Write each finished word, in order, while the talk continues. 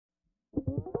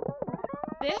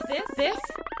This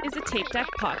is a Tape Deck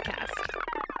podcast.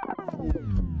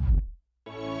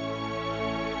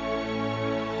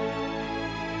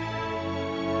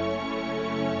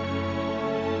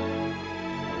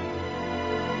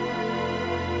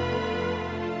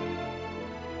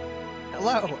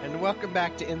 Hello, and welcome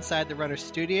back to Inside the Runner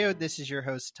Studio. This is your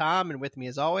host, Tom, and with me,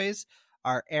 as always,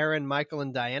 are Aaron, Michael,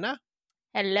 and Diana.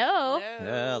 Hello.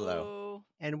 Hello.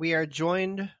 And we are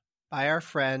joined by our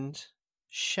friend,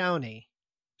 Shauny.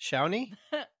 Shauny?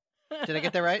 Did I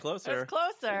get that right? Closer. It's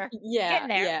closer. Getting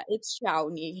there. Yeah, it's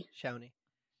Shauny. Shauny.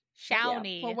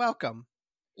 Shauny. Well, welcome.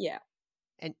 Yeah.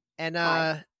 And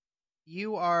Hi.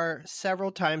 you are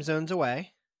several time zones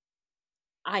away.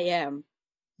 I am.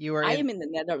 You are I am in the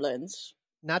Netherlands.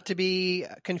 not to be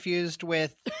confused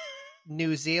with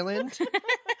New Zealand,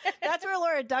 That's where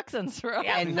Laura Duxon's from.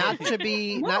 Yeah. and not to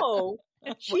be No,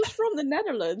 she's from the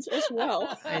Netherlands as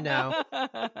well. I know,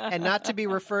 and not to be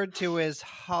referred to as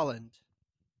Holland.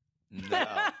 No.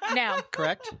 No.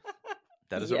 Correct?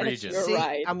 That is Yes, a region. you're See,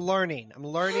 right. I'm learning.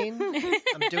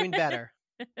 I'm doing better.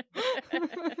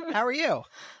 How are you?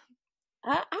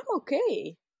 I'm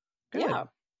okay. Good. Yeah.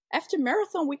 After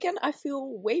marathon weekend, I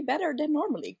feel way better than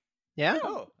normally. Yeah?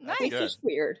 Oh, that's Which good. is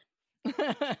weird.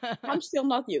 I'm still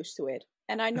not used to it.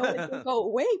 And I know it will go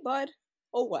away, but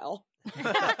oh well.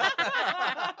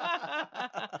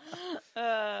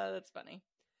 That's funny.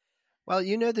 Well,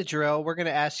 you know the drill. We're going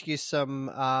to ask you some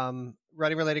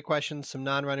running-related questions, some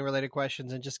non-running related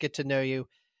questions, and just get to know you.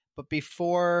 But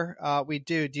before we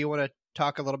do you want to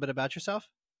talk a little bit about yourself?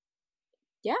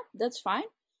 Yeah, that's fine.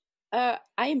 I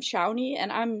am Shauny,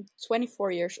 and I'm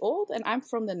 24 years old, and I'm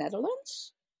from the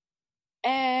Netherlands.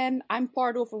 And I'm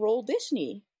part of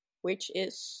rollDisney, which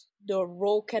is the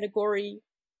roll category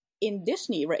in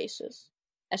Disney races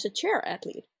as a chair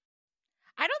athlete.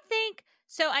 I don't think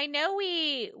so. I know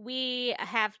we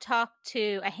have talked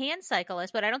to a hand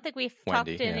cyclist, but I don't think we've talked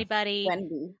Wendy, to yeah. anybody.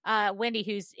 Wendy. Wendy,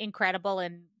 who's incredible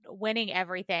and winning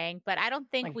everything, but I don't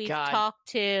think My we've God. talked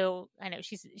to. I know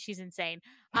she's insane.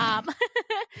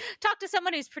 Talked to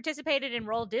someone who's participated in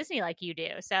rollDisney like you do.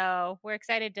 So we're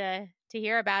excited to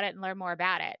hear about it and learn more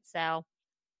about it. So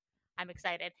I'm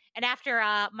excited. And after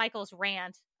Michael's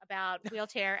rant about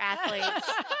wheelchair athletes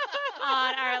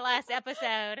on our last episode,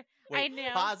 I Wait,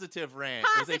 know. Positive rant.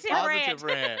 Positive it was a positive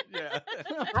rant. Yeah.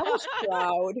 I was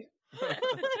proud.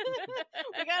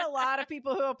 We got a lot of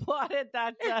people who applauded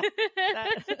that.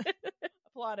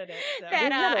 Applauded it. So. That, We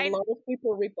had I- a lot of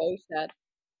people repost that.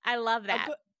 I love that.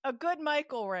 A good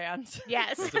Michael rant.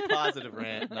 Yes. It was a positive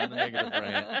rant, not a negative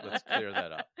rant. Let's clear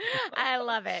that up. I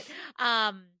love it.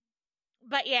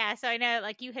 But yeah, so I know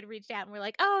like you had reached out and we're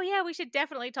like, oh yeah, we should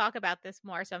definitely talk about this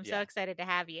more. So I'm so Yeah. excited to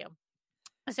have you.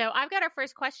 So I've got our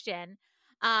first question.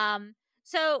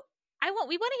 So we want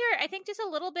to hear, I think, just a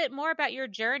little bit more about your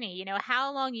journey. You know,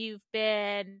 how long you've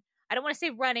been, I don't want to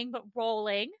say running, but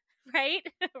rolling, right?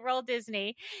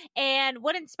 rollDisney. And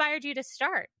what inspired you to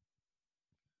start?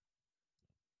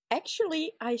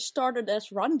 Actually, I started as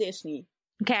rollDisney.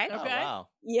 Okay. Oh, Okay. wow.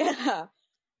 Yeah.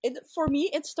 For me,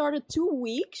 it started 2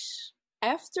 weeks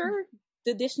after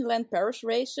the Disneyland Paris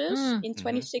races in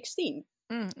 2016.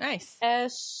 Nice.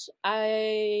 As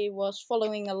I was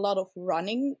following a lot of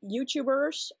running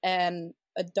YouTubers and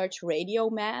a Dutch radio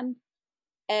man,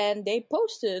 and they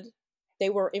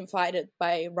were invited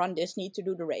by rollDisney to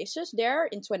do the races there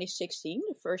in 2016,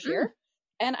 the first year.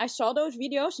 And I saw those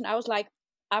videos and I was like,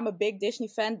 I'm a big Disney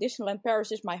fan. Disneyland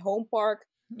Paris is my home park.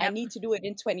 I Yep. need to do it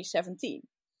in 2017.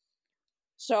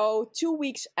 So 2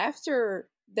 weeks after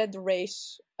that the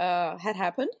race had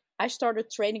happened, I started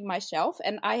training myself,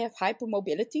 and I have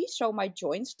hypermobility, so my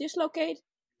joints dislocate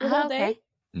the whole Okay.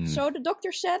 day. So the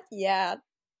doctor said, yeah,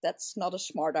 that's not a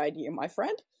smart idea, my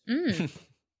friend.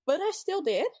 But I still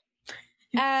did.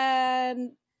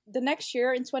 And the next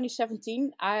year, in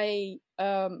 2017, I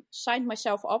signed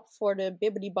myself up for the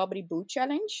Bibbidi Bobbidi Boo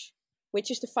Challenge, which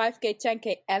is the 5K,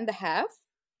 10K, and the half.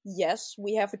 Yes,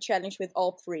 we have a challenge with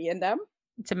all three in them.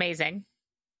 It's amazing.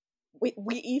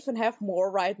 We even have more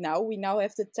right now. We now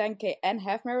have the 10K and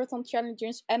half marathon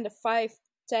challenges and the 5,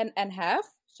 10, and half.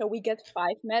 So we get 5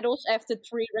 medals after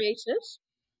 3 races.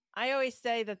 I always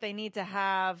say that they need to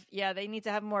have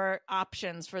more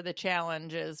options for the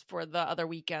challenges for the other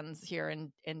weekends here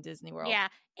in Disney World. Yeah.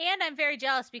 And I'm very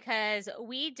jealous because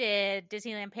we did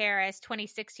Disneyland Paris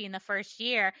 2016 the first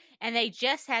year, and they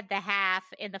just had the half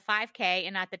in the 5K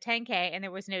and not the 10K, and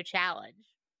there was no challenge.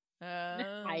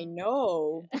 I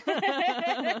know.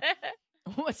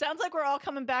 Well, it sounds like we're all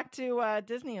coming back to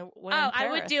Disney. I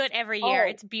would do it every year. Oh.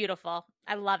 It's beautiful.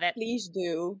 I love it. Please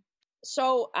do.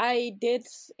 So I did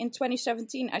in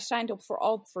 2017, I signed up for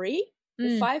all 3.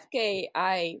 The 5K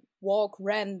I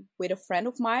ran with a friend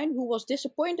of mine who was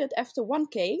disappointed after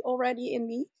 1K already in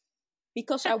me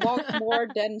because I walked more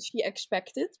than she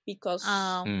expected because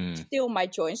still my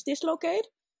joints dislocate.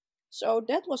 So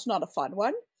that was not a fun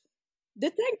one.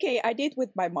 The 10K I did with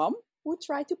my mom, who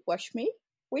tried to push me,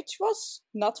 which was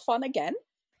not fun again.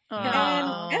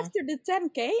 And after the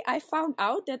 10K, I found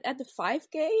out that at the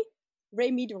 5K,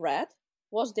 Remy the Rat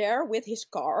was there with his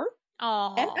car.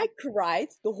 And I cried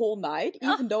the whole night,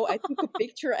 even though I took a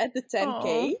picture at the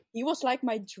 10K. He was like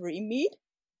my dream meet.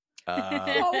 So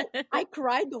I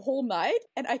cried the whole night,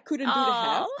 and I couldn't do the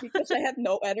half because I had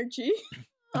no energy.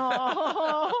 Which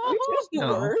was the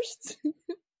worst.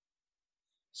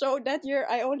 So that year,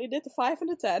 I only did the 5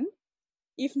 and the 10,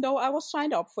 even though I was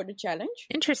signed up for the challenge.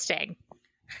 Interesting.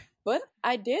 But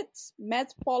I did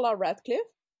met Paula Radcliffe.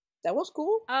 That was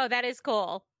cool. Oh, that is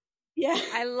cool. Yeah.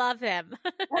 I love him.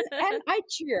 and I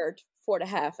cheered for the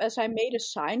half as I made a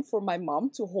sign for my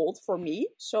mom to hold for me.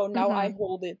 So now I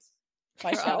hold it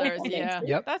myself.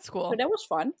 Yep. That's cool. So that was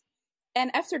fun.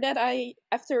 And after that,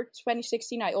 after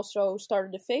 2016, I also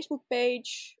started a Facebook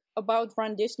page about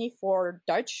rollDisney for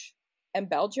Dutch and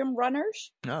Belgium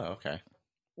runners. Oh, okay.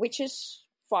 Which is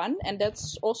fun. And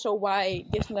that's also why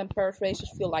Disneyland Paris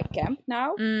races feel like camp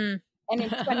now. And in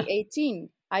 2018,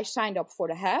 I signed up for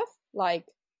the half, like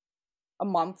a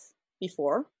month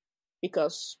before,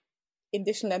 because in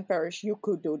Disneyland Paris you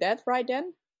could do that right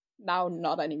then. Now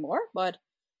not anymore, but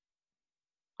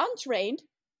untrained,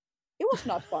 it was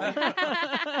not fun.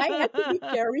 I had to be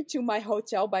carried to my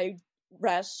hotel by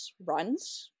Raz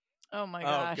runs. Oh my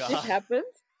gosh. It happened.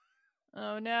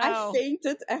 Oh no. I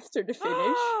fainted after the finish.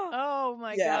 Oh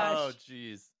my gosh. Oh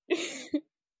jeez. It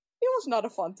was not a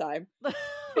fun time. Oh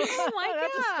my God.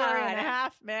 That's a story and a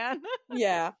half, man.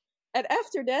 Yeah. And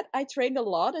after that, I trained a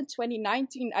lot. In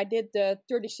 2019, I did the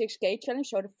 36K challenge,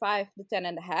 so the 5, the 10,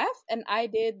 and the half. And I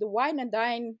did the wine and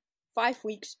dine 5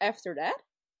 weeks after that.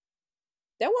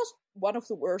 That was one of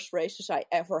the worst races I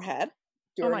ever had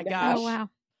during the half. Oh, wow.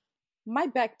 My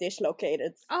back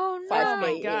dislocated. Oh, no. 5K Oh, my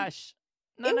in. gosh.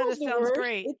 None of this sounds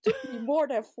great. It took me more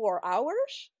than 4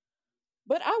 hours,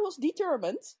 but I was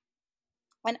determined.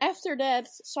 And after that,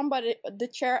 the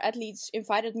chair athletes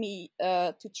invited me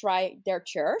to try their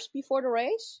chairs before the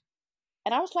race.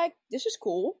 And I was like, this is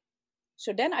cool.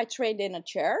 So then I trained in a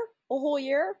chair a whole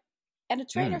year. And the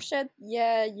trainer said,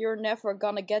 yeah, you're never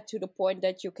going to get to the point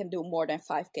that you can do more than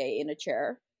 5K in a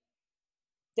chair.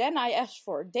 Then I asked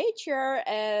for a day chair.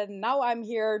 And now I'm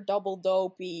here, double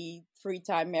dopey,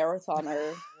 3-time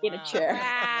marathoner in a chair.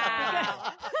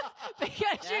 Wow.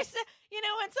 Because you said,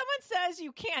 when someone says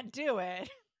you can't do it.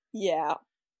 Yeah.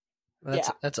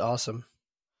 That's awesome.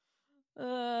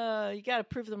 You got to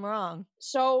prove them wrong.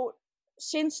 So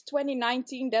since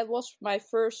 2019, that was my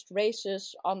first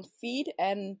races on feet,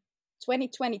 and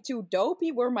 2022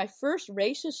 dopey were my first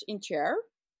races in chair,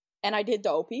 and I did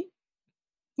dopey.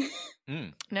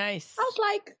 Nice. I was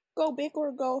like, go big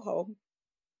or go home.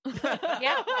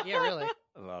 Yeah, really.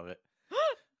 I love it.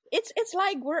 It's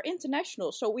like we're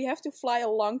international, so we have to fly a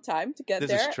long time to get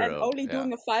This there, is true, and only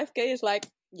doing a 5K is like,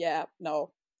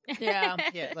 no. Yeah.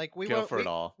 Yeah, like we Go won't for it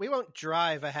all. We won't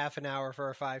drive a half an hour for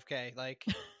a 5K. Like,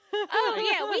 Oh,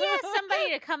 yeah. We asked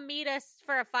somebody to come meet us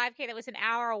for a 5K that was an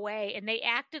hour away, and they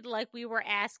acted like we were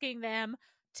asking them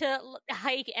to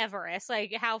hike Everest.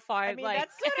 Like, how far? I mean, like,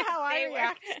 that's sort of how I they were-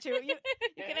 react to it.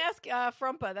 You can ask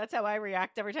Frumpa. That's how I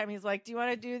react every time he's like, do you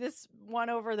want to do this one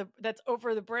that's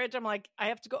over the bridge? I'm like, I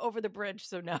have to go over the bridge,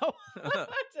 so no. To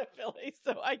Philly,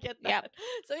 so I get that. Yep.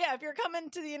 So yeah, if you're coming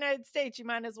to the United States, you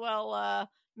might as well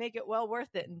make it well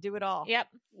worth it and do it all. Yep.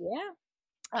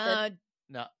 Yeah.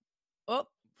 No. Oh.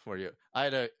 For you, I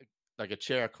had a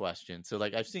chair question. So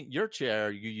like I've seen your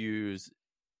chair, you use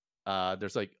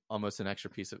there's like almost an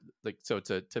extra piece of so it's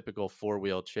a typical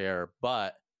 4-wheel chair,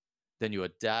 but then you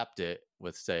adapt it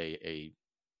with say a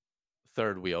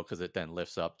third wheel because it then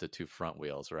lifts up to 2 front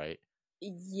wheels, right?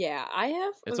 Yeah, I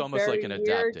have. It's almost like an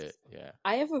adapted. Yeah,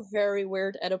 I have a very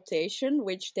weird adaptation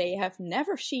which they have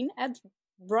never seen at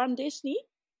rollDisney.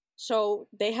 So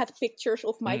they had pictures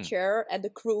of my chair at the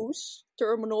cruise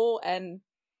terminal and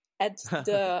at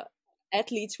the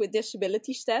athletes with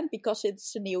disability stand because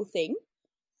it's a new thing,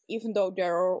 even though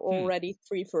there are already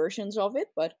 3 versions of it,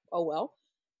 but oh well.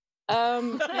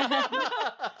 I'm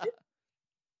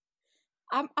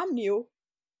new,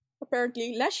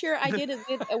 apparently. Last year I did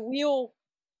a wheel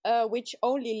which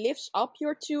only lifts up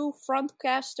your 2 front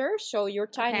casters, so your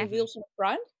tiny wheels in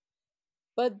front.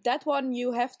 But that one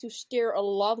you have to steer a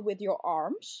lot with your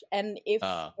arms, and if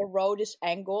the road is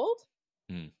angled,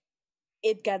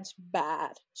 it gets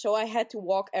bad. So I had to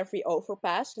walk every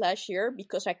overpass last year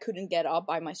because I couldn't get up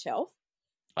by myself.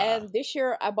 And this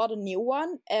year I bought a new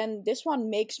one, and this one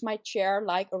makes my chair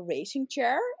like a racing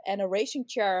chair. And a racing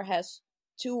chair has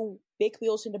 2 big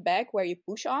wheels in the back where you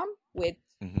push on with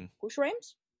push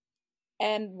rims,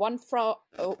 and one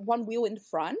wheel in the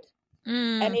front.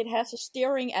 And it has a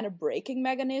steering and a braking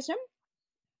mechanism.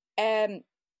 And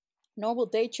normal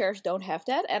day chairs don't have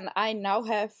that. And I now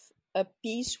have a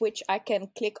piece which I can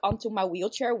click onto my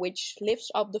wheelchair, which lifts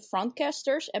up the front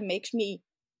casters and makes me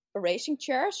a racing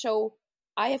chair. So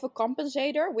I have a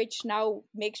compensator, which now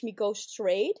makes me go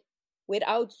straight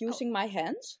without using my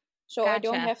hands. So I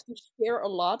don't have to steer a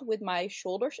lot with my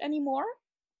shoulders anymore.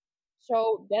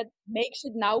 So that makes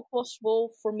it now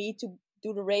possible for me to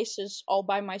do the races all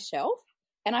by myself.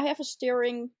 And I have a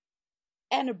steering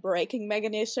and a braking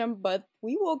mechanism, but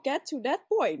we will get to that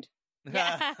point.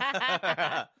 Yeah,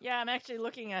 I'm actually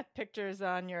looking at pictures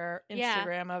on your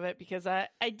Instagram of it, because I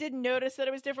did notice that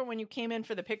it was different when you came in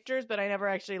for the pictures, but I never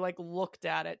actually like looked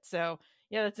at it. So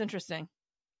yeah, that's interesting.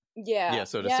 Yeah,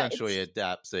 so it essentially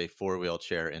adapts a 4-wheel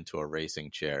chair into a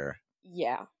racing chair.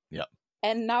 Yeah. Yep.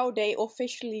 And now they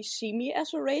officially see me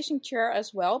as a racing chair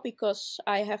as well, because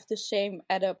I have the same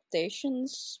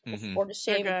adaptations or the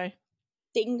same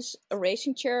things a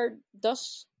racing chair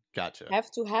does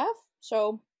have to have.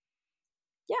 So,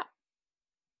 yeah.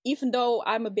 Even though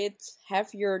I'm a bit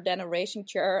heavier than a racing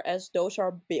chair, as those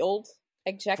are built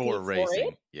exactly for racing.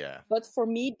 It. Yeah. But for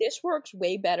me, this works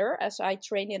way better, as I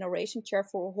trained in a racing chair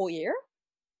for a whole year.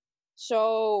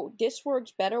 So this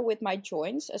works better with my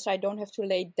joints, as I don't have to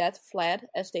lay that flat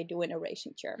as they do in a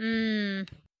racing chair.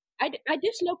 I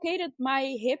dislocated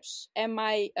my hips and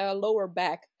my lower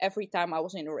back every time I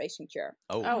was in a racing chair.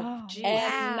 Oh, geez.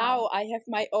 And now I have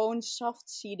my own soft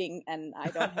seating, and I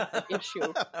don't have that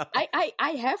issue.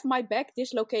 I have my back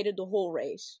dislocated the whole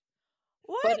race.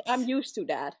 What? But I'm used to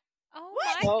that. Oh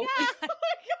my god! Oh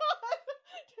my god!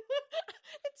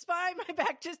 It's fine. My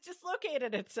back just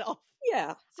dislocated itself.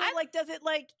 Yeah. So, does it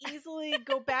easily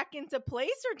go back into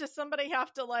place, or does somebody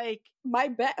have to my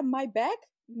back?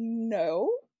 No,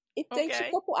 it takes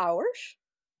a couple hours.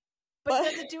 But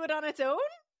does it do it on its own?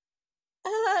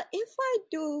 If I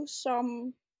do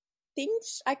some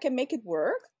things, I can make it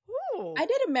work. Ooh. I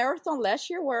did a marathon last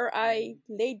year where I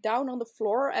laid down on the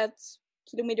floor at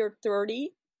kilometer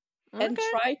 30 and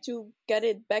tried to get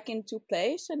it back into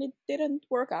place, and it didn't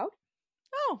work out.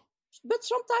 Oh. But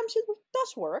sometimes it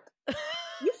does work.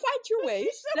 You find your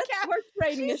ways. That's what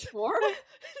training is for. Diana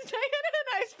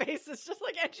and I's face is just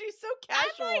and she's so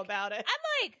casual about it.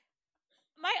 I'm like,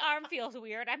 my arm feels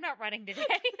weird. I'm not running today.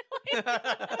 This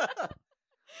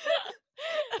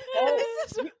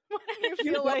is what you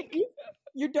feel like.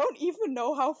 You don't even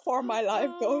know how far my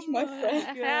life goes, my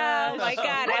friend. Oh my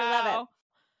god, I love it.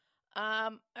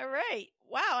 All right.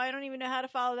 Wow, I don't even know how to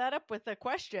follow that up with a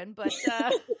question, but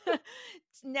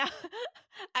now,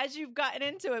 as you've gotten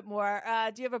into it more,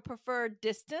 do you have a preferred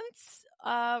distance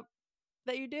that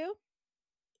you do?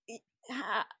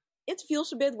 It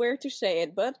feels a bit weird to say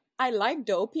it, but I like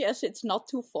Dopey as it's not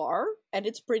too far and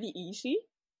it's pretty easy.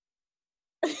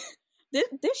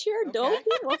 This year, Dopey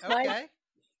was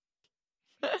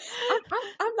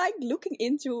I'm looking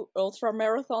into ultra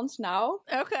marathons now.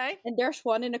 Okay. And there's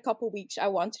one in a couple weeks I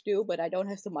want to do, but I don't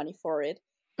have the money for it.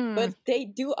 But they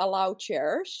do allow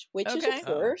chairs, which is a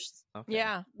first.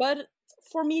 Yeah. But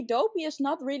for me, Dopey is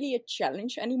not really a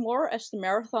challenge anymore, as the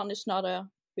marathon is not a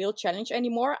real challenge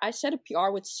anymore. I set a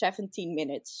PR with 17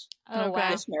 minutes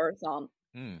this marathon.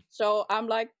 So I'm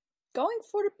going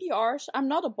for the PRs. I'm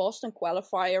not a Boston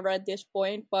qualifier at this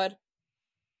point, but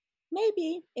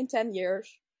maybe in 10 years.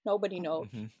 Nobody knows.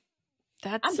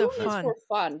 I'm so doing this for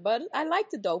fun, but I like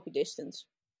the Dopey distance.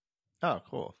 Oh,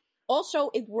 cool. Also,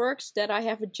 it works that I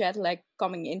have a jet lag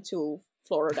coming into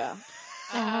Florida.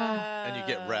 And you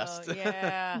get rest.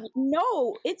 Yeah.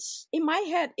 No, it's in my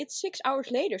head. It's 6 hours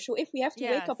later. So if we have to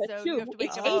wake up at 2,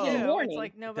 it's 8 in the morning.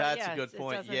 It's That's a good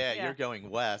point. You're going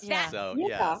west. So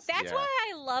that's why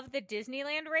I love the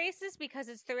Disneyland races, because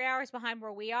it's 3 hours behind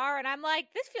where we are, and I'm like,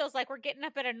 this feels like we're getting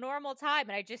up at a normal time,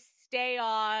 and I just stay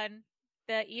on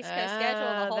the East Coast schedule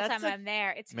the whole time I'm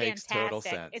there. It's makes fantastic. Total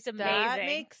sense. It's amazing. That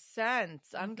makes sense.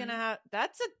 I'm gonna have.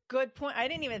 That's a good point. I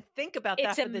didn't even think about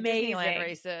that for the Disneyland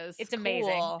races. It's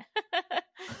amazing.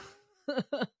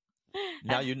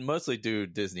 Now, you mostly do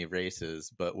Disney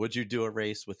races, but would you do a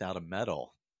race without a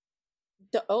medal?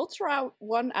 The ultra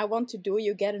one I want to do,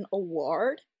 you get an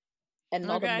award and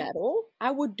not a medal.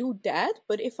 I would do that,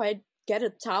 but if I get a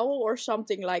towel or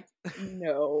something? Like,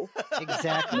 no.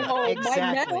 Exactly. No, my Exactly.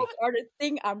 medals are the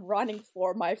thing I'm running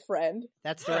for, my friend.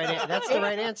 That's the right. That's the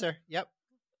right answer. Yep.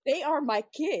 They are my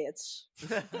kids.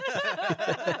 Do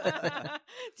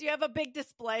you have a big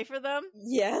display for them?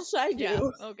 Yes, I do.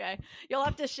 Yeah. Okay. You'll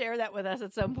have to share that with us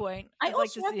at some point. I I'd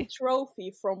also like have to a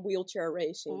trophy from wheelchair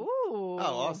racing. Ooh. Oh,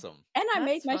 awesome. And I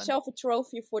made That's fun. myself a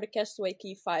trophy for the Castaway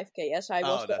Key 5K, as I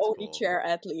was the that's only cool. chair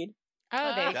athlete.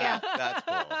 Oh, there you go. That's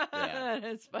cool. Yeah.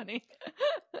 That's funny.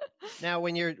 Now,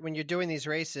 when you're doing these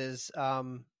races,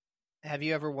 have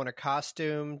you ever worn a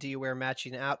costume? Do you wear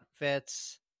matching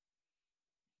outfits?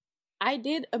 I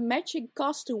did a matching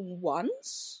costume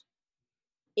once.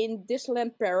 In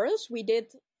Disneyland Paris, we did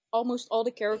almost all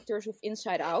the characters with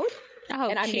Inside Out. Oh,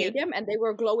 and I made them, and they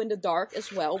were glow in the dark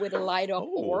as well with a light up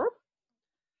Ooh. orb.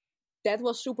 That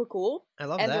was super cool. I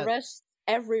love and that. the rest,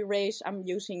 every race, I'm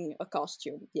using a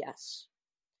costume. Yes.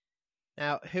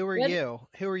 Now, who are But- you?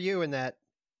 Who are you in that?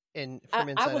 From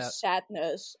Inside I was Out?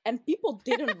 Sadness, and people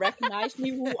didn't recognize me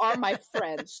who are my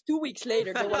friends. 2 weeks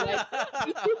later, they were like,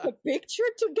 "We took a picture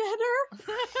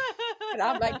together?" And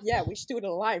I'm like, "Yeah, we stood in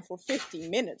line for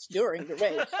 15 minutes during the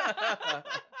race."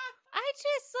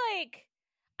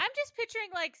 I'm just picturing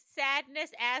like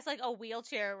Sadness as like a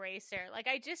wheelchair racer. Like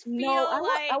I just feel No, I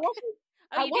like wasn't.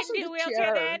 oh, I you wasn't didn't do the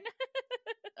wheelchair chair.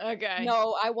 then? Okay.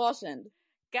 No, I wasn't.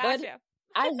 Gotcha.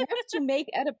 I have to make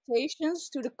adaptations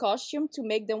to the costume to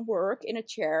make them work in a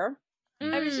chair.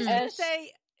 I was just Mm. gonna As-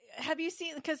 say, have you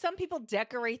seen? Because some people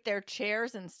decorate their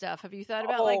chairs and stuff. Have you thought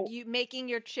about like Oh. you making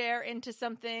your chair into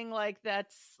something like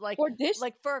that's like For this,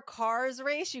 like for a cars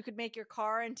race? You could make your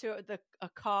car into a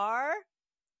car.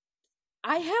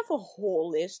 I have a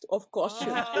whole list of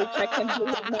costumes which I can do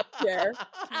with my chair.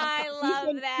 I love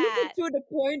Even that. to the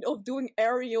point of doing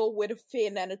Ariel with a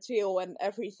fin and a tail and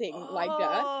everything like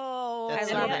that. Oh, That's and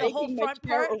so you have great. the whole Making my front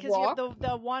chair part a because you have rock.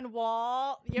 the one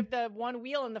wall, you have the one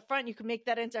wheel in the front. You can make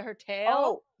that into her tail.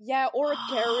 Oh, yeah, or a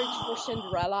carriage for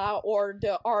Cinderella, or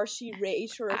the RC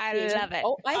racer. I thing. love it.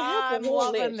 Oh, I have I'm a whole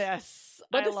loving list. this.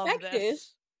 But I the love fact this.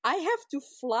 is, I have to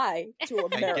fly to get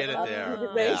it America to there. do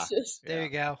the Yeah. races. There you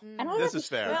go. And I Mm. have This a is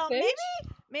fair. straight Well, face.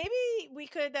 maybe we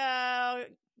could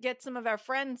get some of our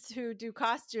friends who do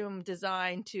costume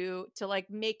design to like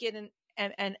make it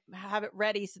and have it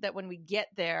ready so that when we get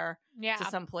there Yeah, to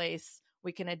some place,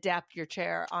 we can adapt your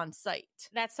chair on site.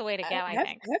 that's the way to go. I have,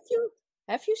 think.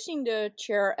 have you seen the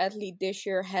chair athlete this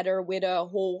year, Heather, with a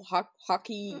whole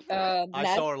hockey net?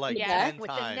 I saw her like Yeah. 10 With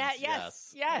times. the net,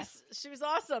 yes, she was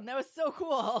awesome. That was so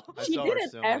cool. I She saw did her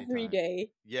it so many every times.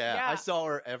 day. Yeah, Yeah. I saw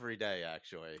her every day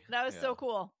actually. That was Yeah. so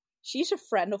cool. She's a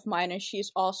friend of mine and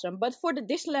she's awesome. But for the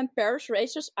Disneyland Paris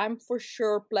races, I'm for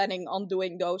sure planning on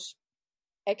doing those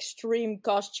extreme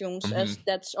costumes, as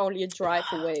that's only a drive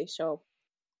away. So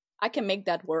I can make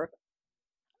that work.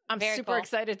 I'm Very super cool.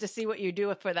 excited to see what you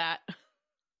do for that.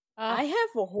 I have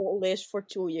a whole list for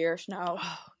 2 years now.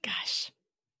 Oh gosh.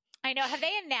 I know. Have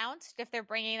they announced if they're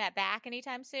bringing that back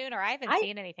anytime soon, or I haven't I-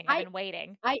 seen anything? I've I- been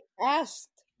waiting. I asked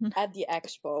at the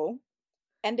expo,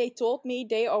 and they told me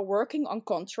they are working on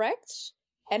contracts,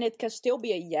 and it can still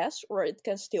be a yes or it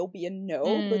can still be a no,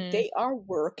 but Mm. they are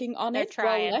working on They're it.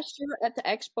 trying. Well, last year at the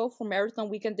expo for Marathon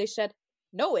Weekend, they said,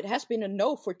 no, it has been a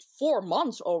no for 4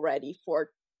 months already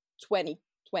for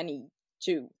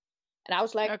 2022. And I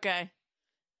was like, Okay.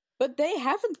 but they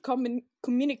haven't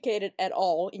communicated at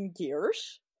all in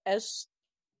years, as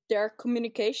their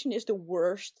communication is the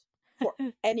worst for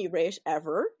any race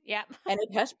ever. Yep. And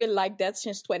it has been like that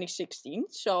since 2016.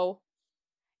 So,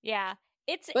 Yeah.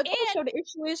 but also the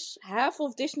issue is half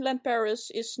of Disneyland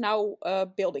Paris is now a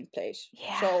building place.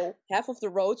 Yeah. So half of the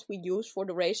roads we use for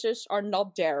the races are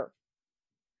not there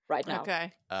right now.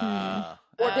 Okay.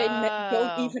 Or they Oh.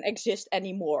 don't even exist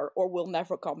anymore or will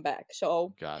never come back.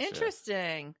 So, Gotcha.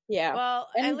 Interesting. yeah. Well,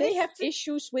 at And they least have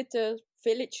issues with the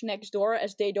village next door,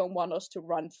 as they don't want us to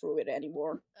run through it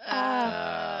anymore.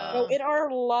 So it are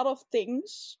a lot of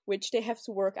things which they have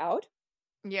to work out.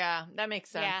 yeah, that makes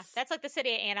sense. Yeah, that's like the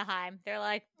city of Anaheim. They're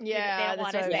like, they yeah, don't that's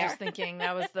want what us I was there. just thinking.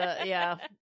 That was the yeah.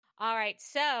 All right,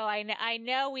 so I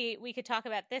know we could talk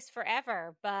about this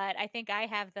forever, but I think I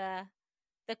have the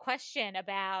question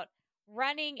about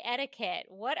running etiquette.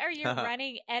 What are your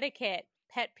running etiquette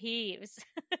pet peeves?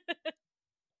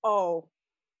 Oh,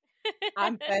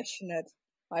 I'm passionate,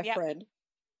 my Yep. friend.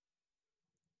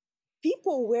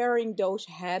 People wearing those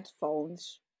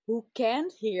headphones who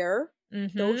can't hear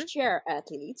Mm-hmm. those chair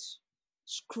athletes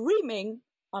screaming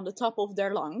on the top of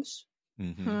their lungs,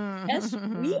 Mhm. as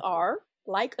we are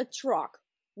like a truck.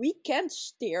 We can't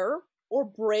steer or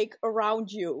brake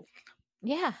around you.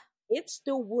 Yeah. It's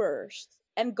the worst.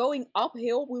 And going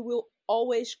uphill, we will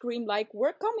always scream like,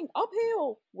 we're coming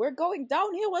uphill. We're going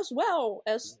downhill as well.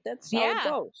 As that's how it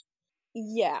goes.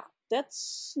 Yeah,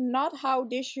 that's not how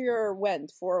this year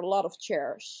went for a lot of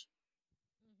chairs.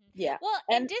 Yeah. Well,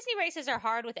 and Disney races are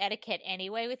hard with etiquette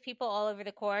anyway with people all over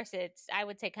the course. It's, I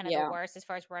would say, kind of the worst as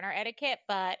far as runner etiquette,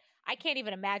 but I can't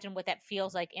even imagine what that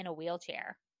feels like in a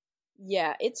wheelchair.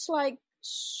 Yeah, it's like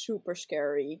super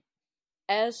scary.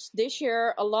 As this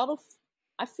year,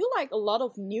 I feel like a lot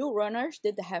of new runners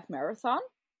did the half marathon,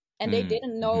 and they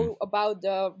didn't know about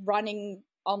the running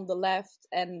on the left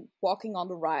and walking on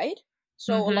the right.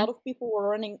 So a lot of people were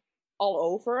running all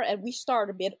over, and we start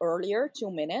a bit earlier, 2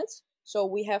 minutes. So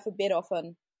we have a bit of a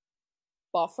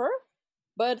buffer,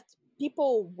 but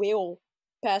people will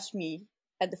pass me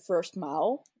at the first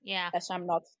mile. Yeah. As I'm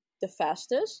not the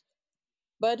fastest.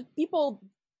 But people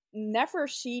never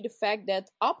see the fact that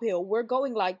uphill, we're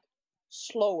going like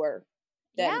slower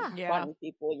than running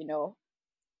people, you know.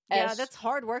 Yeah, that's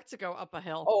hard work to go up a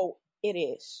hill. Oh, it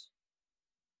is.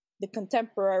 The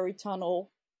contemporary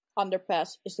tunnel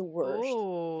underpass is the worst.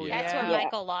 Oh, that's where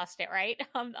Michael lost it, right?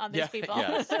 On these people.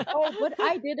 Yes. Oh, but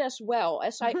I did as well,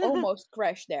 as I almost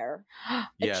crashed there.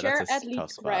 A chair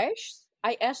athlete crashed.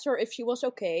 I asked her if she was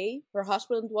okay. Her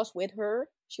husband was with her.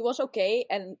 She was okay.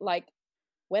 And like,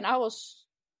 when I was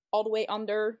all the way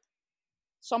under,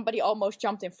 somebody almost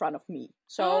jumped in front of me.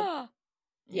 So,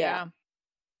 yeah.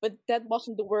 But that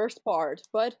wasn't the worst part.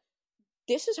 But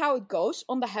this is how it goes.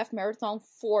 On the half marathon,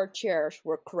 4 chairs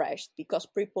were crashed because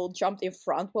people jumped in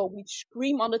front while we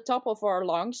scream on the top of our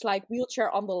lungs like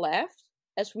wheelchair on the left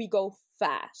as we go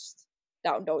fast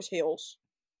down those hills.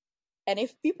 And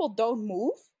if people don't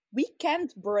move, we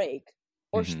can't brake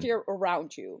or steer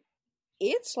around you.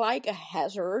 It's like a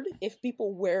hazard if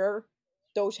people wear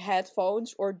those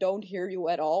headphones or don't hear you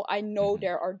at all. I know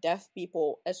there are deaf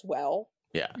people as well.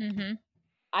 Yeah.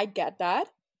 I get that.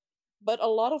 But a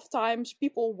lot of times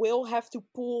people will have to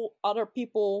pull other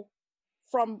people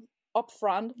from up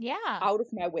front out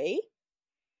of my way.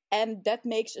 And that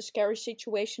makes a scary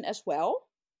situation as well.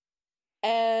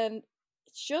 And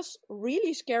it's just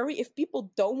really scary if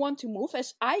people don't want to move,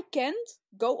 as I can't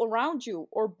go around you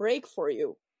or brake for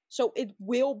you. So it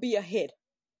will be a hit.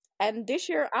 And this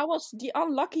year I was the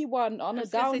unlucky one on a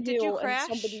downhill. Did you crash?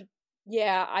 And somebody,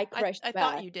 I crashed I bad.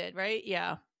 thought you did, right?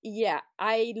 Yeah. Yeah,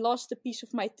 I lost a piece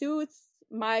of my tooth.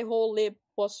 My whole lip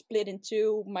was split in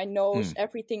 2. My nose,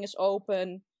 everything is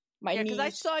open. My knees. Because I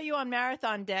saw you on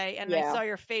marathon day, and I saw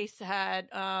your face had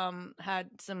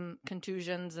some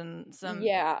contusions and some.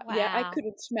 Yeah, I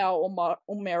couldn't smell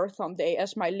on marathon day,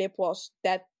 as my lip was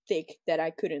that thick that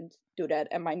I couldn't do that,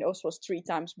 and my nose was 3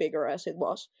 times bigger as it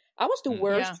was. I was the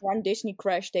worst rollDisney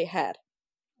crash they had.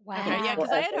 Wow. Okay, yeah,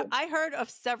 because I heard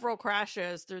of several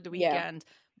crashes through the weekend.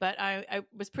 But I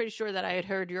was pretty sure that I had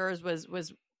heard yours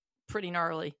was pretty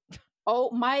gnarly.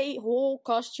 Oh, my whole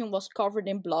costume was covered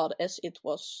in blood, as it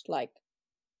was like...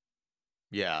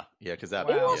 Yeah, because that...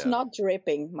 It was not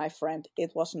dripping, my friend.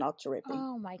 It was not dripping.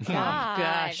 Oh, my God. Oh,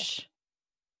 gosh.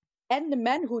 And the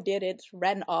man who did it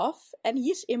ran off, and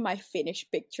he's in my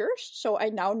finished pictures, so I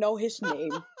now know his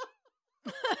name.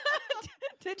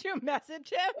 Did you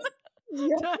message him?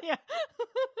 Yeah.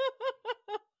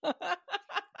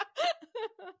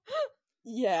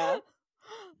 Yeah.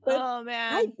 But oh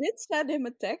man, I did send him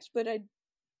a text, but I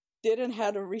didn't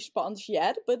have a response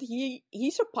yet. But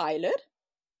he's a pilot.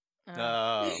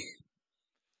 Oh.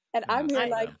 And I'm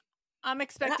here I'm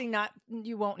expecting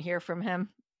you won't hear from him.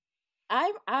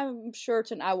 I'm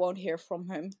certain I won't hear from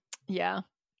him. Yeah.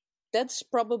 That's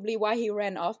probably why he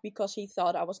ran off, because he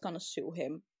thought I was gonna sue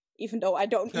him. Even though I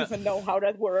don't even know how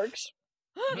that works.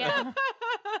 Yeah.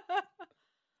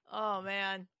 Oh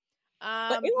man.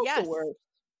 But it was the worst.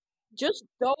 Just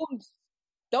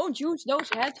don't use those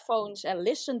headphones and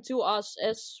listen to us,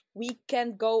 as we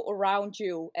can go around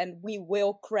you and we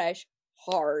will crash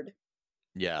hard.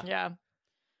 Yeah. Yeah.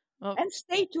 Well, and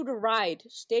stay to the right.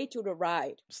 Stay to the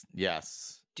right.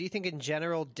 Yes. Do you think in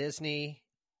general Disney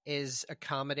is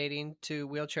accommodating to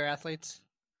wheelchair athletes?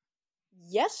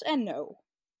 Yes and no.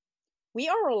 We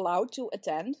are allowed to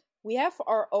attend. We have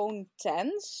our own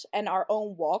tents and our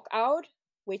own walkout,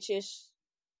 which is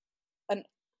a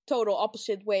total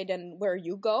opposite way than where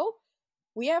you go.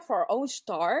 We have our own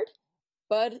start,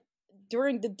 but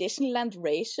during the Disneyland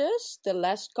races, the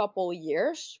last couple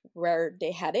years where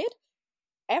they had it,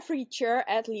 every chair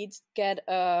athlete get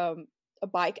a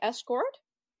bike escort,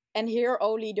 and here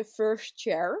only the first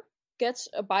chair gets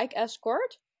a bike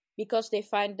escort, because they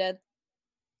find that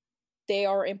they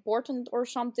are important or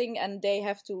something, and they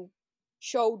have to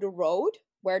show the road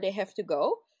where they have to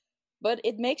go. But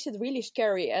it makes it really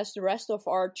scary as the rest of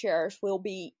our chairs will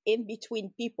be in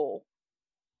between people.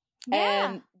 Yeah.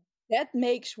 And that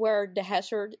makes where the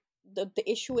hazard, the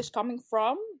issue is coming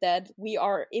from, that we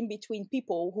are in between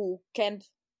people who can't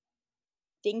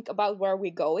think about where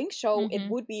we're going. So it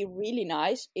would be really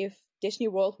nice if Disney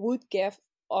World would give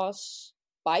us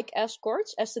bike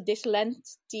escorts, as the Disneyland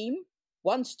team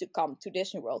wants to come to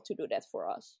Disney World to do that for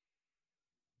us.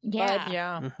 Yeah. But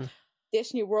Yeah.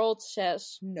 Disney World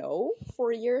says no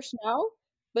for years now,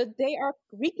 but they are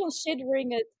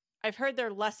reconsidering it. I've heard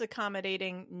they're less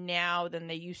accommodating now than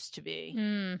they used to be.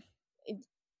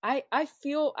 I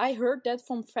heard that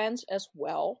from fans as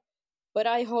well, but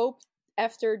I hope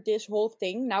after this whole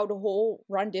thing, now the whole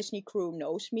Run Disney crew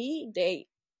knows me.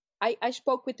 I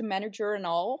spoke with the manager and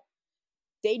all.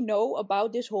 They know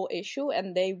about this whole issue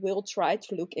and they will try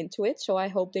to look into it. So I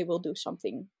hope they will do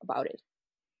something about it.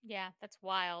 Yeah, that's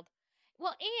wild.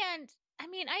 Well, and I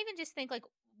mean, I even just think like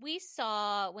we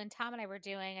saw when Tom and I were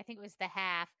doing, I think it was the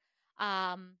half,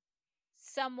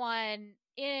 someone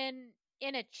in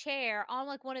a chair on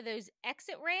like one of those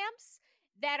exit ramps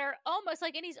that are almost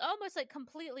like, and he's almost like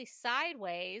completely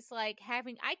sideways, like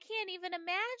having, I can't even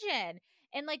imagine.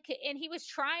 And like, and he was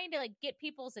trying to like get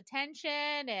people's attention,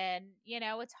 and you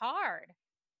know, it's hard.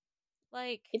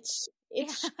 Like it's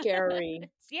scary.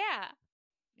 Yeah.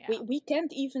 We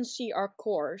can't even see our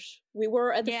course. We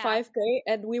were at the Yeah. 5K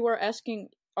and we were asking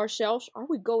ourselves, are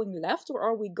we going left or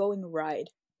are we going right?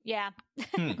 Yeah.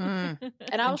 And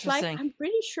I was like, Interesting. I'm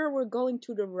pretty sure we're going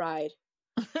to the right.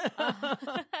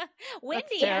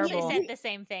 Wendy actually terrible. said the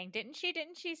same thing, didn't she?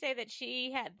 Didn't she say that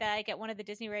she had like at one of the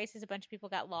Disney races, a bunch of people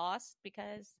got lost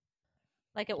because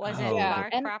like it wasn't Oh. Yeah,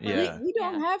 marked and properly? Yeah. we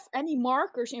don't have any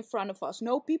markers in front of us.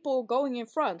 No people going in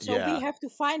front. So Yeah. we have to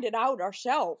find it out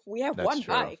ourselves. We have That's one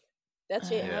true. bike. That's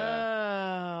it.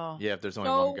 Oh. Yeah, if there's only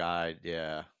So- one guide,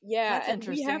 yeah. Yeah, That's and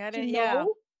we interesting. have I to didn't- know. yeah.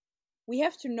 We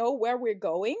have to know where we're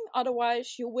going.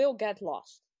 Otherwise, you will get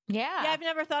lost. Yeah. Yeah, I've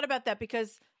never thought about that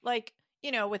because, like,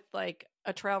 you know, with like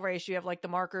a trail race, you have like the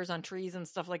markers on trees and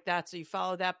stuff like that, so you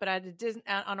follow that. But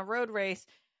on a road race,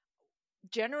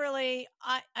 generally,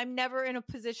 I'm never in a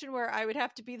position where I would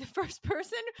have to be the first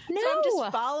person. So I'm No.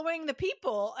 just following the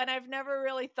people, and I've never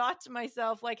really thought to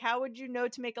myself, like, how would you know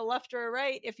to make a left or a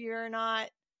right if you're not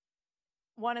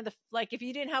one of the, like, if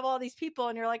you didn't have all these people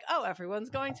and you're like, oh, everyone's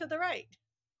going to the right.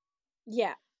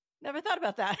 Yeah. Never thought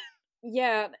about that.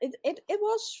 Yeah, it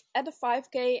was at the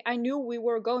 5K. I knew we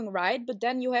were going right, but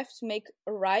then you have to make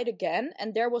a right again,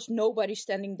 and there was nobody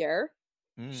standing there.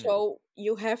 So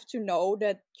you have to know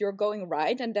that you're going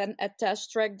right, and then at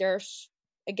test track there's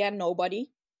again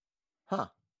nobody. Huh.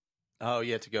 Oh,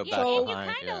 you have to go Yeah, back and behind.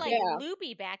 you're kind Yeah. of like Yeah.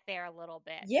 loopy back there a little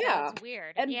bit. Yeah. So it's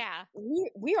weird. And yeah.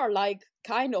 we are like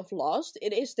kind of lost.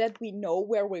 It is that we know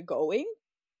where we're going,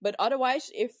 but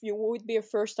otherwise, if you would be a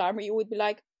first timer, you would be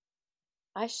like,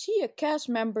 I see a cast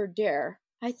member there.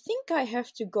 I think I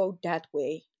have to go that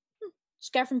way.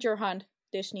 Scavenger hunt,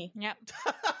 Disney. Yep.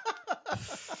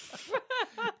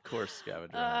 Of course,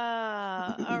 scavenger.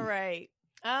 All right.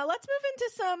 Let's move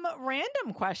into some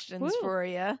random questions Woo. for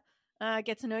you.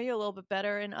 Get to know you a little bit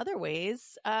better in other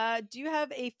ways. Do you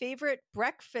have a favorite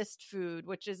breakfast food?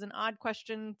 Which is an odd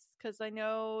question because I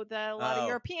know that a lot of Oh.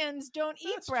 Europeans don't eat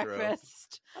That's true.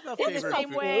 breakfast How about in the favorite same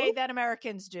food? way that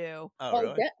Americans do. Oh,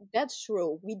 really? That's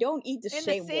true. We don't eat the In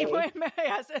same, the same way,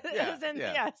 yes, Yeah, as in-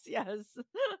 yeah. yes.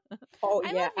 Oh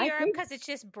I yeah, love Europe think because it's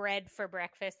just bread for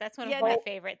breakfast. That's one Yeah, of my that-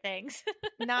 favorite things.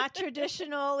 Not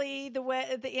traditionally the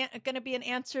way going to be an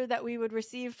answer that we would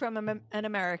receive from an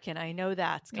American. I know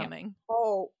that's Yeah. coming.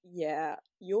 Oh yeah,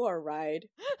 you are right.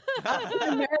 In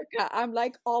America, I'm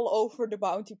like all over the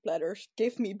bounty platters.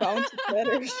 Give me bounty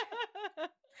platters.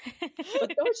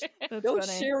 But That's those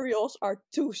funny. cereals are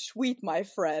too sweet, my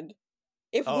friend.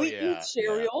 If Oh, we yeah, yeah. eat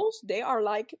cereals, they are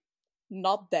like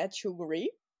not that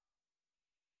sugary.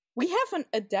 We have an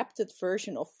adapted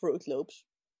version of Fruit Loops,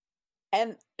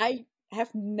 and I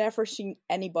have never seen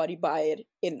anybody buy it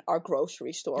in our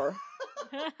grocery store.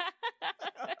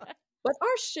 But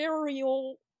our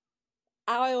cereal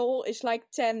aisle is like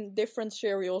 10 different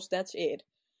cereals, that's it.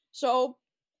 So,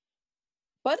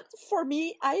 but for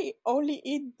me, I only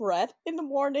eat bread in the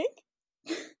morning.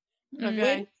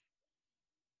 Okay.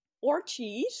 Or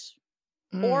cheese,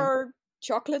 Mm. or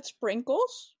chocolate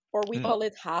sprinkles, or we Mm. call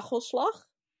it hagelslag.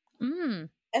 Mm.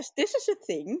 As this is a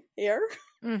thing here,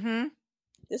 Mm-hmm.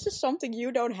 this is something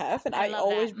you don't have, and I I love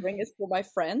always that. bring it for my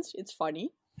friends. It's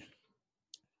funny.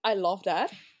 I love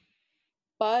that.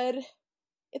 But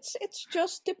it's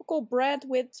just typical bread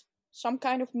with some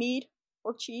kind of meat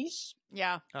or cheese.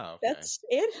 Yeah. Oh, okay. That's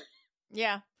it.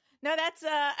 Yeah. No, that's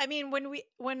I mean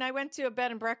when I went to a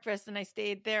bed and breakfast and I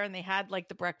stayed there and they had like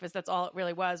the breakfast, that's all it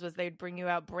really was they'd bring you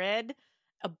out bread,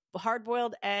 a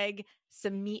hard-boiled egg,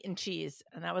 some meat and cheese.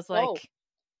 And that was like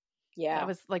that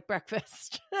was like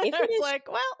breakfast. If I it was is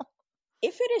like, well,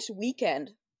 if it is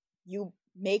weekend, you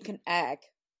make an egg.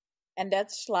 And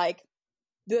that's like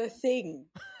the thing.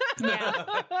 Yeah.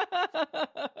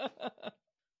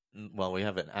 Well, we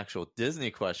have an actual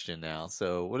Disney question now.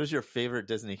 So, what is your favorite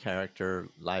Disney character,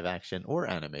 live action or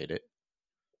animated?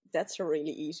 That's a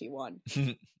really easy one.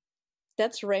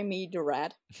 That's Remy the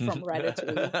rat from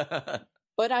Ratatouille.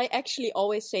 But I actually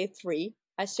always say 3.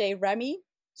 I say Remy,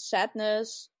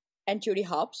 Sadness, and Judy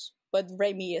Hopps. But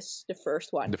Remy is the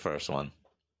first one. The first one.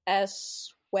 As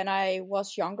when I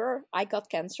was younger, I got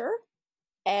cancer.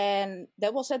 And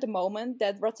that was at the moment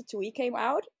that Ratatouille came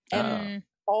out. And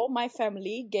all my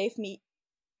family gave me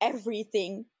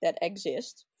everything that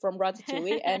exists from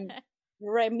Ratatouille. And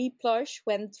Remy plush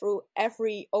went through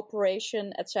every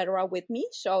operation, etc. with me.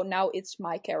 So now it's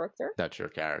my character. That's your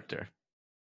character.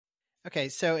 Okay,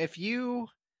 so if you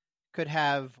could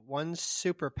have one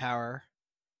superpower,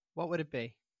 what would it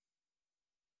be?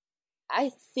 I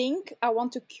think I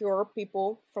want to cure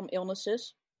people from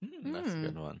illnesses. That's a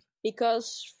good one.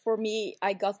 Because for me,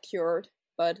 I got cured,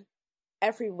 but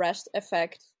every rest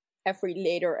effect, every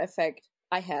later effect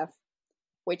I have,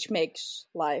 which makes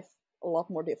life a lot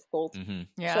more difficult. Mm-hmm.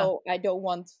 yeah. So I don't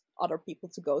want other people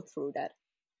to go through that.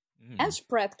 And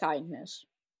spread kindness.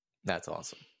 That's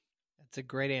awesome. That's a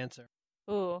great answer.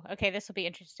 Ooh, okay, this will be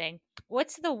interesting.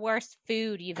 What's the worst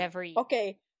food you've ever eaten?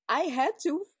 Okay, I had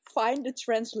to find the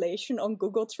translation on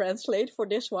Google Translate for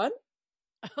this one.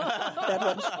 That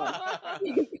one's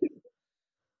fun.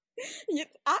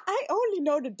 I only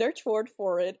know the Dutch word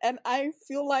for it, and I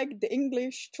feel like the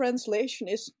English translation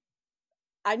is...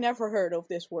 I never heard of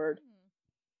this word.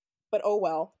 But oh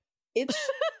well. It's...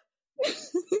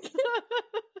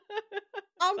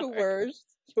 I'm the worst.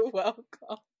 You're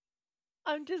welcome.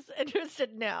 I'm just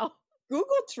interested now.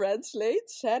 Google Translate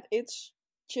said it's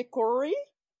chicory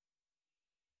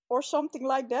or something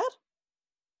like that.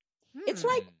 It's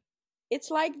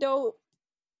like though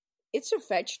it's a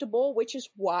vegetable which is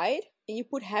white and you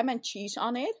put ham and cheese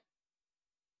on it.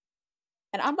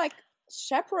 And I'm like,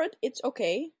 separate, it's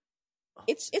okay.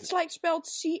 It's like spelled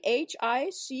CHICORI.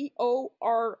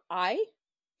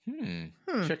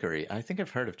 Chicory. I think I've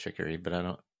heard of chicory, but I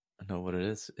don't know what it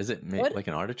is. Is it like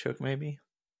an artichoke, maybe?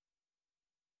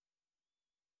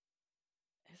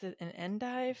 Is it an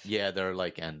endive? Yeah, they're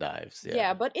like endives.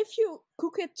 Yeah, but if you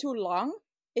cook it too long,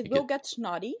 it will get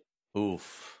snotty.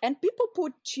 Oof. And people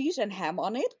put cheese and ham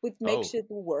on it, which makes it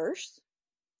worse.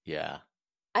 Yeah.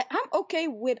 I'm okay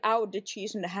without the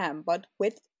cheese and the ham, but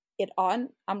with it on,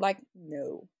 I'm like,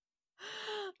 no.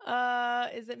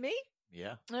 Is it me?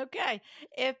 Yeah. Okay.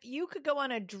 If you could go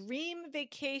on a dream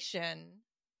vacation,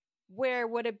 where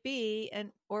would it be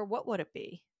or what would it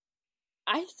be?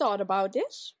 I thought about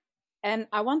this, and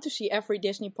I want to see every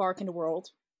Disney park in the world.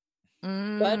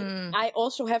 But I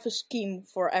also have a scheme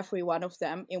for every one of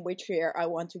them in which year I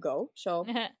want to go. So,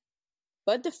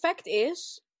 but the fact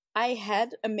is, I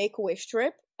had a Make-A-Wish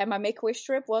trip, and my Make-A-Wish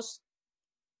trip was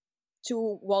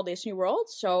to Walt Disney World.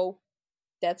 So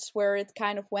that's where it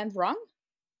kind of went wrong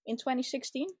in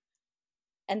 2016.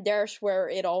 And there's where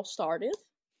it all started.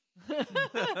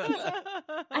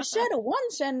 I said it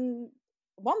once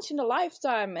in a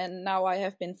lifetime, and now I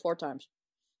have been 4 times.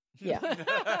 Yeah.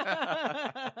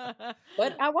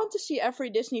 But I want to see every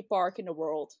Disney park in the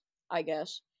world, I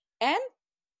guess. And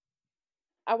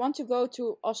I want to go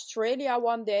to Australia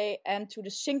one day and to the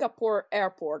Singapore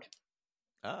airport.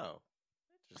 Oh.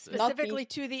 Specifically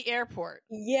to the airport.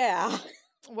 Yeah.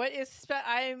 What is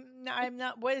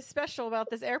what is special about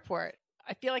this airport?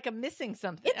 I feel like I'm missing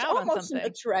something. It's almost an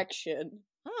attraction.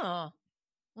 Oh.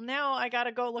 Well, now I got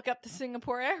to go look up the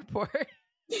Singapore airport.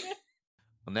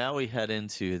 Well, now we head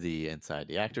into the Inside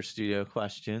the Actor Studio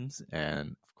questions. And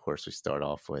of course, we start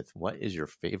off with, what is your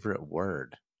favorite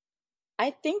word?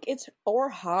 I think it's or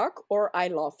hug or I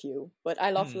love you. But I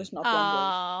love you is not one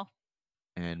word.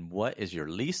 And what is your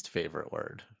least favorite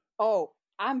word? Oh,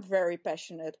 I'm very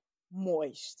passionate.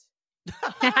 Moist.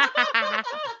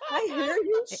 I hear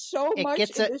you so much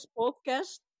in this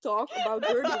podcast talk about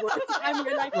dirty words. I'm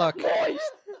really like, look,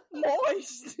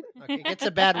 moist. Look, it gets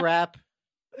a bad rap.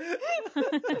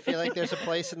 I feel like there's a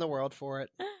place in the world for it.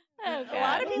 Oh, a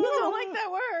lot of people don't like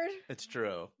that word. It's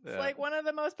true. It's like one of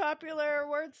the most popular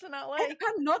words to not like. And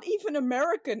I'm not even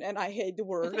American, and I hate the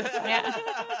word. Yeah.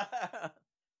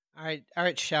 All right,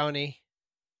 Shauny.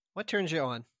 What turns you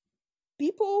on?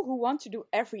 People who want to do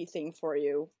everything for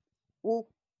you, who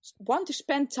want to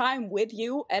spend time with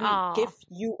you and Aw. give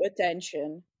you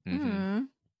attention. Mhm.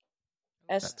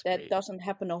 As That's that great. doesn't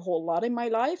happen a whole lot in my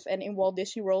life, and in Walt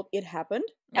Disney World it happened.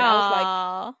 And I was like,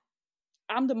 Aw.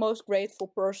 I'm the most grateful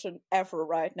person ever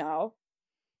right now.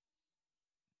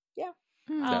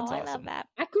 Oh, That's I awesome. love that.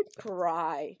 I could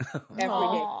cry every day.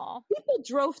 Aw. People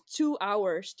drove 2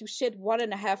 hours to sit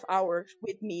 1.5 hours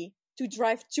with me to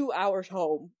drive 2 hours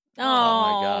home. Oh,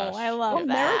 my gosh. I love On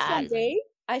Yeah, marathon amazing. day,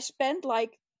 I spent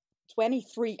like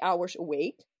 23 hours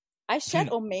awake. I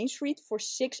sat on Main Street for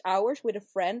 6 hours with a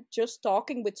friend, just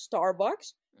talking with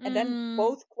Starbucks, and then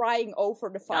both crying over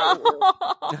the fireworks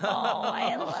Oh,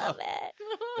 I love it.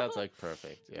 That's like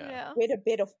perfect. Yeah. with a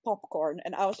bit of popcorn.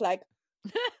 And I was like,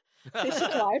 this is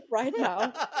life right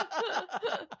now.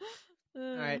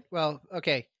 All right. Well,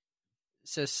 okay.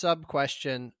 So sub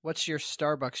question, what's your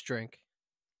Starbucks drink?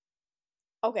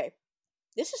 Okay,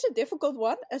 this is a difficult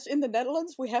one, as in the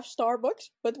Netherlands we have Starbucks,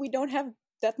 but we don't have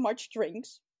that much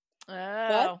drinks.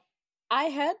 Oh. I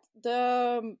had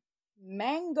the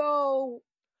mango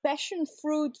passion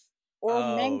fruit or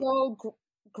Oh. mango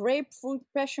grapefruit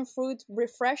passion fruit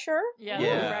refresher. Yeah,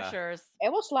 Yeah. refreshers.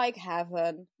 It was like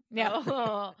heaven. Yeah.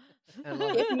 Oh. I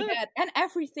love Give me that. And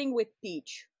everything with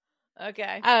peach.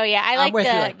 Okay. Oh yeah, I I'm like with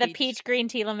you. the Peach. peach green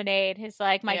tea lemonade. Is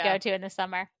like my Yeah. go-to in the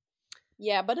summer.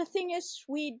 Yeah, but the thing is,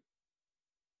 we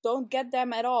don't get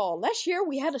them at all. Last year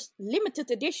we had a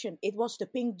limited edition. It was the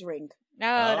pink drink. No,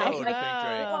 Oh, nice. the like, pink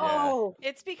drink. Yeah. Oh,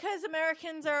 It's because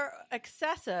Americans are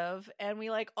excessive, and we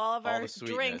like all of All our the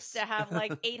drinks sweetness. to have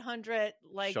like 800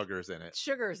 like Sugars in it.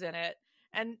 sugars in it.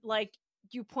 And like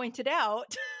you pointed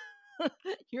out,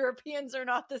 Europeans are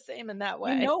not the same in that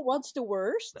way. you know what's the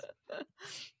worst?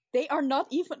 They are not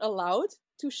even allowed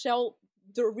to sell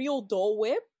the real Dole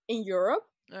Whip in Europe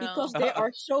because there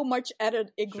are so much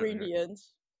added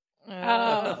ingredients.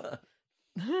 Oh.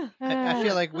 I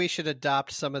feel like we should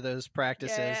adopt some of those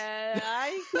practices. Yeah,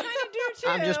 I kind of do too.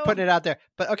 I'm just putting it out there.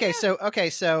 But okay,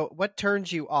 so what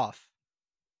turns you off?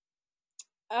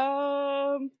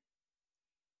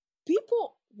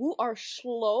 People who are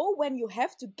slow when you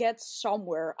have to get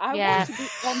somewhere. I Yes. want to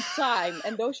be on time,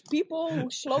 and those people who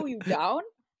slow you down.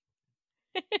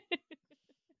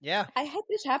 Yeah. I had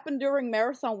this happen during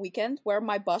marathon weekend where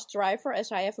my bus driver,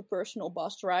 as I have a personal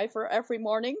bus driver every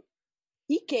morning,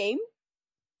 he came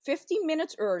 15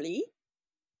 minutes early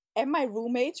and my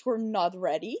roommates were not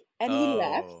ready and he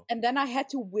left, Oh. and then I had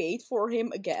to wait for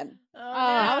him again. Oh,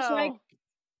 And I was no. like,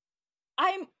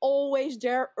 I'm always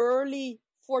there early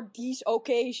for these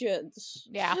occasions.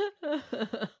 Yeah.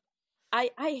 I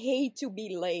hate to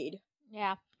be late.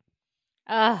 Yeah.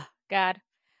 Oh God.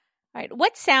 All right.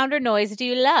 What sound or noise do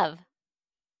you love?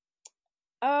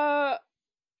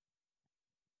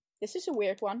 This is a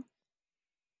weird one.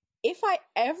 If I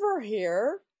ever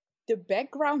hear the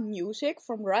background music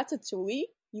from Ratatouille,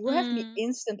 you have me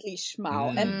instantly smile.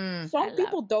 And I some love-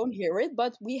 people don't hear it,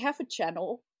 but we have a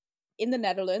channel in the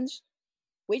Netherlands,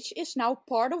 which is now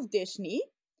part of Disney.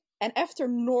 And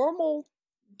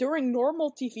during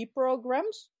normal TV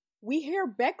programs, we hear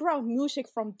background music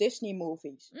from Disney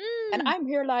movies. And I'm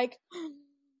here like,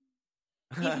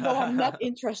 even though I'm not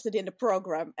interested in the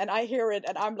program, and I hear it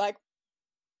and I'm like,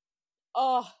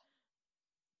 oh,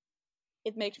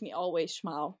 it makes me always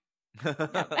smile. That's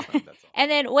awesome.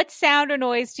 And then what sound or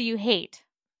noise do you hate?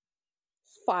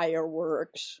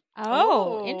 Fireworks.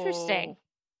 Oh, interesting.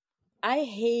 I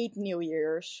hate New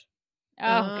Year's.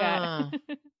 Oh God.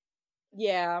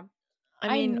 Yeah.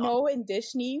 I mean, know in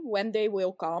Disney when they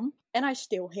will come, and I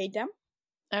still hate them.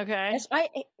 okay. As I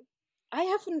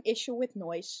have an issue with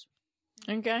noise.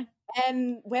 Okay.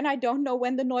 And when I don't know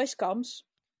when the noise comes,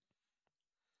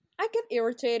 I get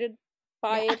irritated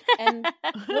by it. And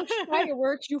those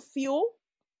fireworks you feel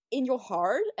in your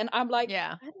heart, and I'm like,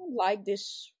 Yeah. I don't like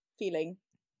this feeling.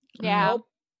 Yeah. Nope,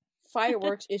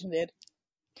 fireworks isn't it.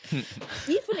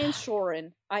 Even in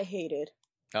Soarin', I hate it.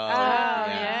 Oh,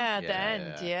 yeah, the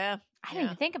end. Yeah. I didn't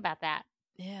even think about that.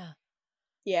 Yeah.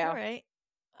 Yeah. All right.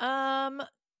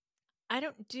 I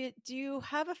don't do you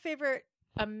have a favorite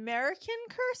American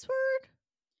curse word?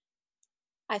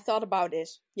 I thought about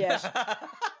this. Yes.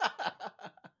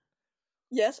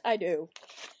 Yes, I do.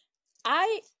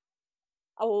 I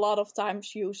a lot of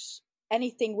times use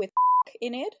anything with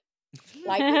in it.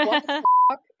 Like what the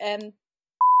and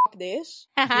this.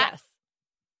 Yes.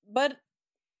 But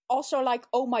also like,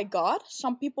 oh my god,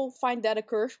 some people find that a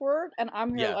curse word, and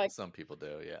I'm here Yeah, like, some people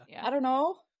do. Yeah. I don't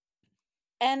know.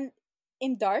 And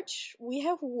in Dutch, we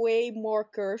have way more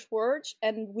curse words,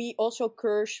 and we also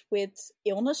curse with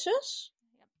illnesses.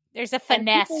 There's a And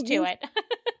finesse people to use- it.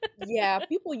 Yeah,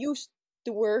 people use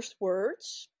the worst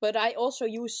words, but I also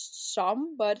use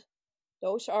some, but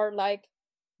those are like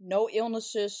no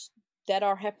illnesses that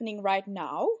are happening right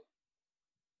now.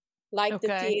 Like the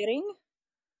tering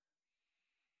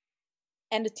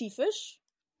and the typhus.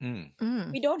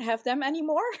 We don't have them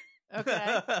anymore.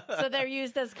 Okay. So they're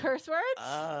used as curse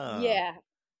words? Yeah.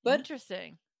 But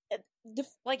interesting.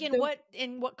 Like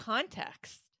in what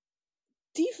context?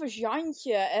 Tyfus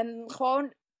Jantje en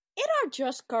gewoon, it are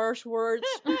just curse words.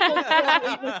 People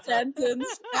in a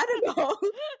sentence. I don't know.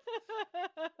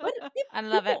 But I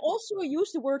love people it. also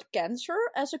use the word cancer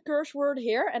as a curse word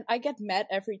here, and I get mad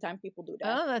every time people do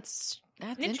that. Oh, that's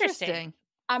interesting.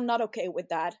 I'm not okay with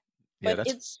that. But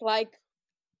it's like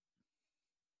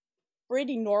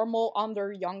pretty normal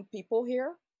under young people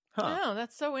here. Oh,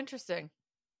 that's so interesting.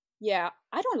 Yeah,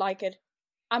 I don't like it.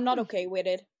 I'm not okay with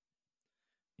it.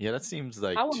 Yeah, that seems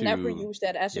like I will never use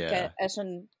that as a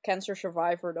cancer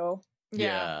survivor, though.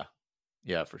 Yeah,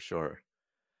 for sure.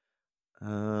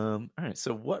 All right.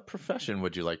 So, what profession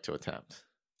would you like to attempt?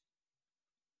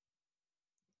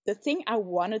 The thing I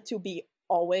wanted to be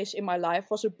always in my life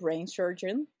was a brain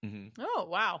surgeon. Mm-hmm. Oh,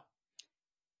 wow.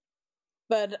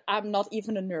 But I'm not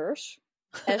even a nurse,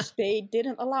 as they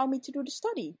didn't allow me to do the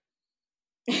study.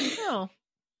 Oh.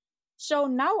 So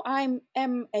now I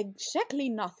am exactly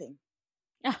nothing.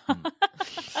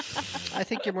 I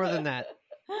think you're more than that.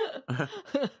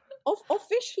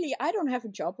 Officially, I don't have a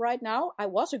job right now. I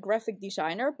was a graphic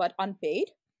designer, but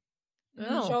unpaid.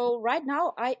 Oh. So right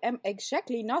now, I am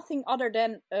exactly nothing other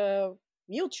than a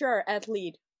wheelchair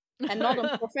athlete, and not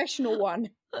a professional one.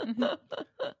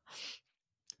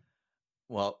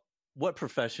 Well, what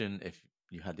profession, if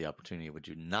you had the opportunity, would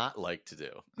you not like to do?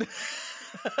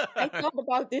 I thought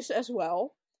about this as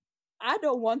well. I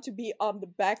don't want to be on the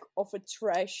back of a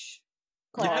trash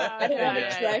car. I don't want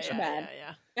a trash man.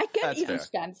 I can't even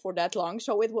stand for that long,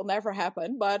 so it will never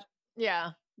happen. But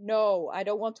no, I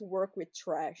don't want to work with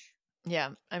trash. Yeah,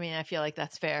 I mean, I feel like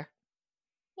that's fair.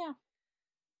 Yeah.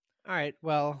 All right.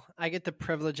 Well, I get the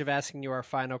privilege of asking you our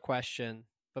final question.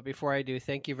 But before I do,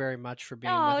 thank you very much for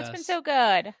being with us. Oh, it's been so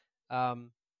good.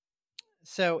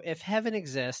 So, if heaven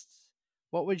exists,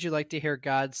 what would you like to hear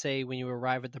God say when you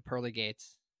arrive at the pearly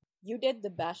gates? You did the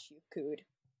best you could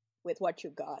with what you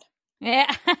got.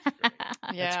 Yeah.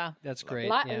 That's great.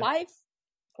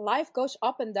 Life goes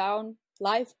up and down.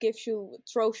 Life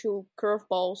throws you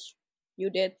curveballs. You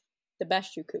did the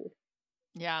best you could.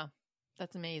 Yeah,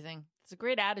 that's amazing. It's a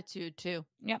great attitude too.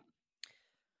 Yep.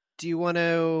 Do you want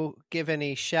to give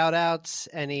any shout outs,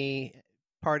 any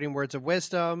parting words of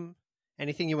wisdom,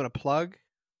 anything you want to plug?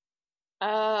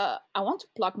 I want to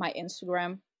plug my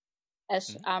Instagram,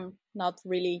 as I'm not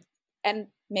really, and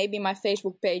maybe my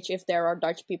Facebook page if there are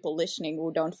Dutch people listening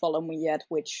who don't follow me yet,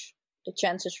 which the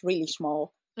chance is really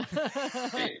small.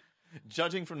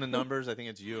 Judging from the numbers, I think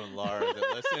it's you and Laura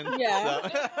that listen. Yeah.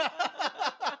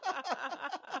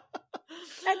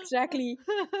 So. Exactly.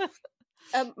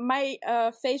 My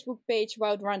Facebook page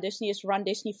about Run Disney is Run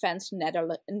Disney Fans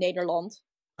Nederland.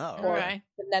 Oh, or okay.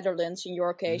 The Netherlands in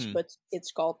your case, but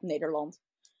it's called Nederland.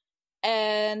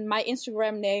 And my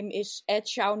Instagram name is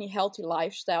 @Shauny Healthy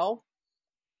Lifestyle.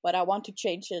 But I want to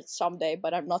change it someday,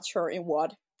 but I'm not sure in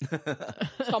what.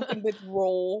 Something with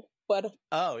roll, but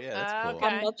that's cool. Okay.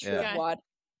 I'm not sure what.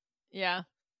 Yeah.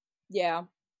 Yeah.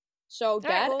 So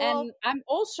that, and I'm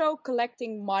also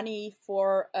collecting money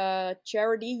for a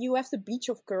charity. You have the Beach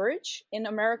of Courage in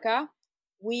America.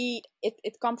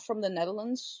 It comes from the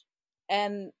Netherlands.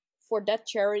 And for that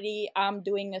charity, I'm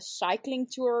doing a cycling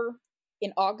tour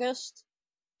in August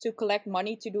to collect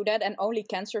money to do that. And only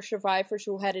cancer survivors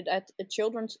who had it at a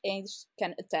children's age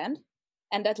can attend.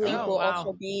 And that link will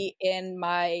also be in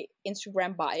my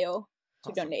Instagram bio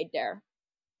to donate there.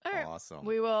 All right. Awesome.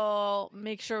 We will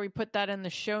make sure we put that in the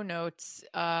show notes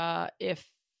if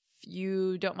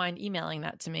you don't mind emailing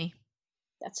that to me.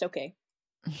 That's okay.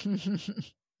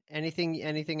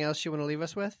 Anything else you want to leave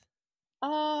us with?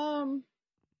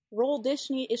 Roll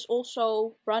Disney is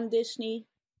also Run Disney.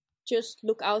 Just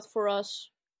look out for us.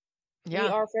 Yeah. We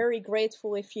are very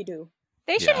grateful if you do.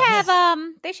 They should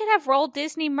have Roll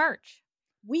Disney merch.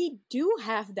 We do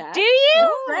have that. Do you?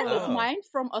 A friend of mine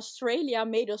from Australia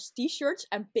made us t-shirts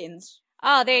and pins.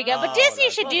 Oh, there you go. But Disney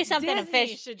should do something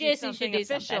official. Disney should do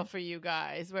official something for you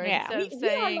guys. Where Yeah. instead of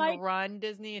saying Run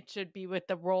Disney, it should be with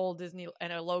the Roll Disney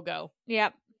and a logo.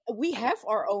 Yep. We have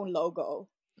our own logo.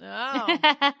 Oh.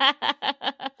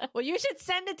 Well, you should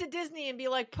send it to Disney and be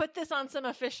like, put this on some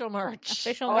official merch.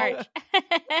 Official merch.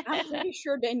 I'm pretty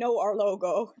sure they know our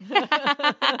logo.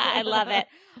 I I love it.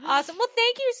 Awesome. Well,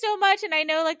 thank you so much. And I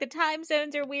know like the time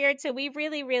zones are weird, so we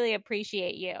really, really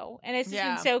appreciate you. And this has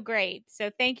been so great.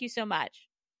 So thank you so much.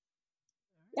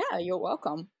 Yeah, you're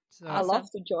welcome. So, I love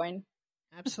to join.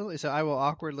 Absolutely. So I will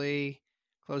awkwardly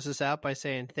close this out by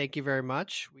saying thank you very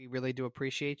much. We really do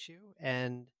appreciate you,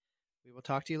 and we will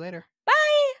talk to you later. Bye.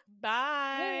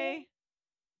 Bye.